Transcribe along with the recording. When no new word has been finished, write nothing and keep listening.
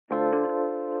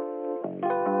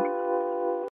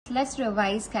Let's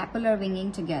revise scapular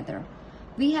winging together.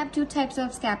 We have two types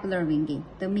of scapular winging,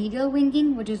 the medial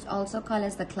winging, which is also called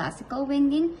as the classical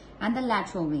winging, and the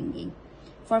lateral winging.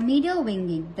 For medial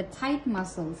winging, the tight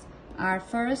muscles are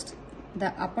first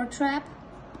the upper trap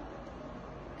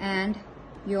and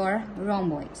your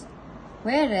rhomboids.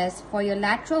 Whereas for your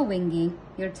lateral winging,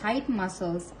 your tight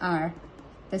muscles are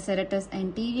the serratus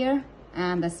anterior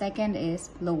and the second is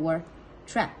lower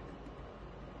trap.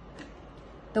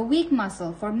 The weak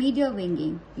muscle for medial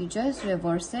winging, you just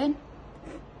reverse it.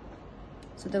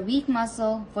 So the weak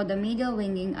muscle for the medial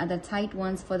winging are the tight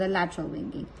ones for the lateral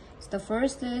winging. So the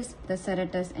first is the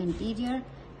serratus anterior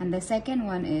and the second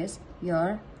one is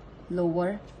your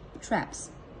lower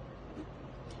traps.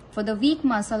 For the weak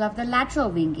muscle of the lateral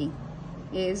winging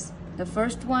is the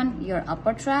first one your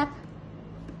upper trap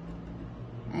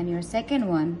and your second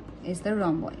one is the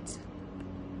rhomboids.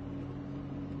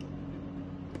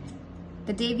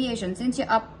 The deviation, since your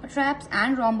upper traps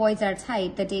and rhomboids are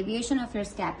tight, the deviation of your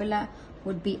scapula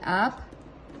would be up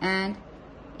and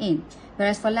in.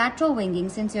 Whereas for lateral winging,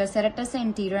 since your serratus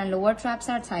anterior and lower traps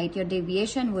are tight, your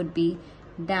deviation would be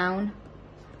down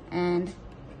and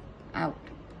out.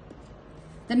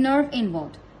 The nerve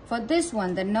involved. For this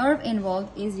one, the nerve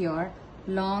involved is your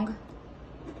long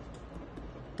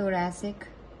thoracic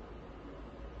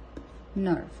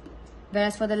nerve.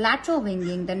 Whereas for the lateral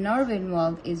winging, the nerve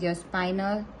involved is your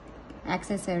spinal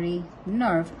accessory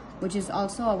nerve, which is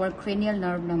also our cranial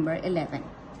nerve number 11.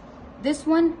 This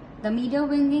one, the medial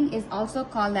winging, is also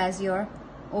called as your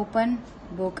open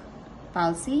book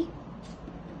palsy,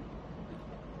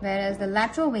 whereas the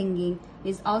lateral winging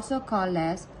is also called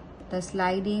as the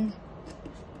sliding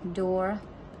door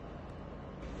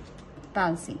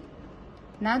palsy.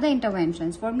 Now the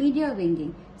interventions. For medial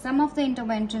winging, some of the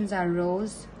interventions are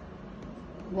rows,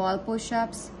 wall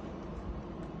push-ups,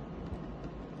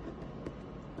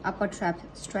 upper trap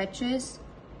stretches,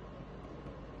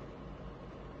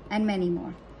 and many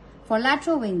more. For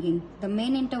lateral winging, the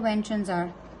main interventions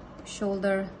are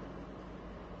shoulder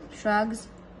shrugs,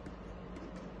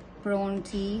 prone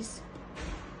tees,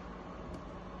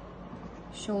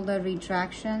 shoulder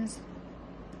retractions,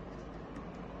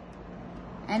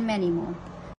 and many more.